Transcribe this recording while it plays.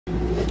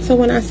So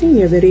when I seen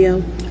your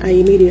video, I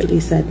immediately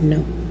said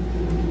no.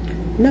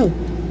 No.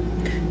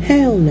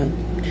 Hell no.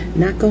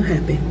 Not gonna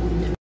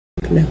happen.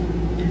 No.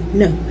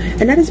 No.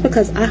 And that is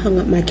because I hung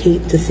up my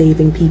cape to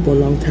saving people a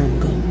long time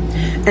ago.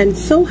 And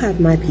so have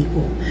my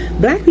people.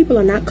 Black people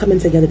are not coming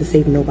together to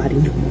save nobody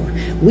no more.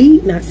 We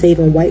not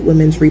saving white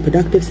women's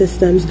reproductive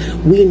systems.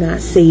 We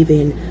not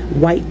saving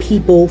white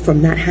people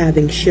from not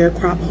having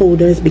sharecrop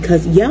holders,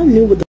 because y'all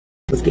knew what the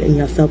was getting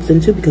yourselves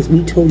into, because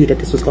we told you that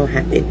this was going to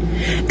happen.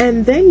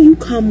 And then you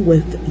come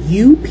with,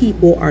 you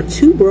people are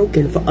too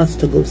broken for us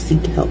to go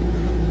seek help.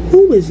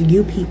 Who is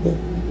you people?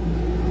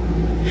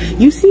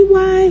 You see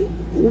why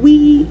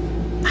we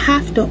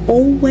have to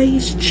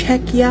always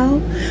check y'all?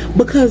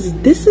 Because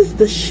this is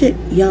the shit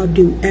y'all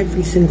do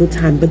every single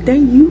time. But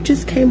then you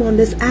just came on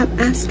this app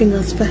asking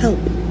us for help.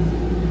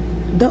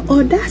 The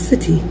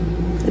audacity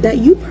that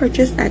you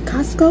purchased at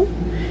Costco,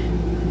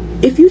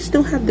 if you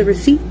still have the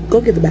receipt, go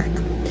give it back.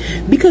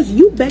 Because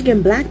you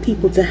begging black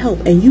people to help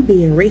and you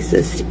being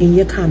racist in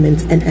your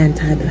comments and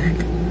anti-black.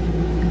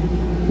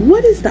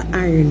 What is the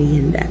irony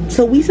in that?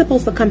 So we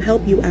supposed to come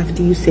help you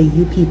after you say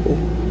you people.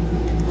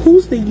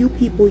 Who's the you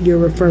people you're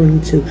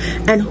referring to?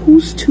 And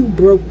who's too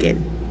broken?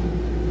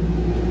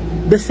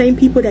 The same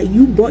people that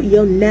you brought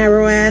your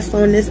narrow ass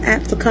on this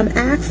app to come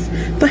ask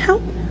for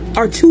help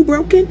are too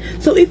broken?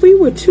 So if we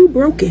were too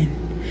broken,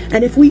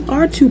 and if we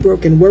are too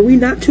broken, were we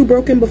not too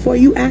broken before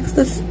you asked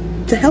us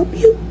to help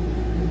you?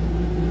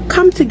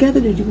 Come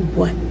together to do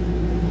what?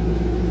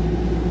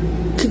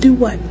 To do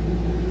what?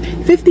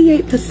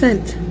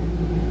 58%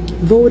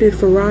 voted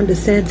for Ron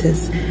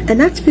DeSantis, and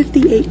that's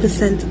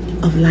 58%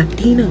 of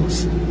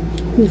Latinos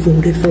who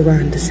voted for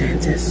Ron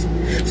DeSantis.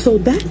 So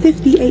that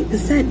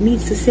 58%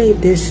 needs to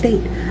save their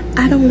state.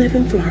 I don't live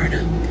in Florida,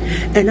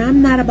 and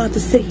I'm not about to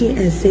sit here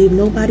and save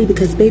nobody,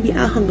 because baby,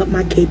 I hung up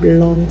my cape a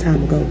long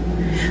time ago.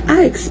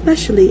 I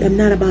especially am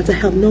not about to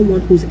help no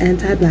one who's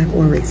anti-black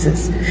or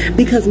racist,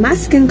 because my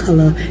skin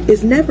color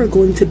is never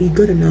going to be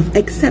good enough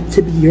except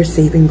to be your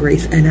saving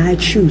grace, and I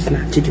choose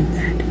not to do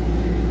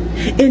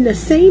that. In the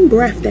same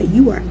breath that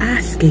you are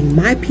asking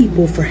my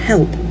people for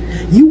help,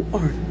 you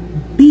are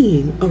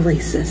being a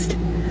racist.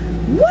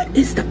 What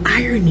is the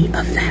irony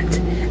of that?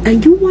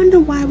 And you wonder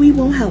why we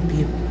won't help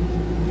you?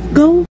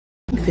 Go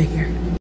figure.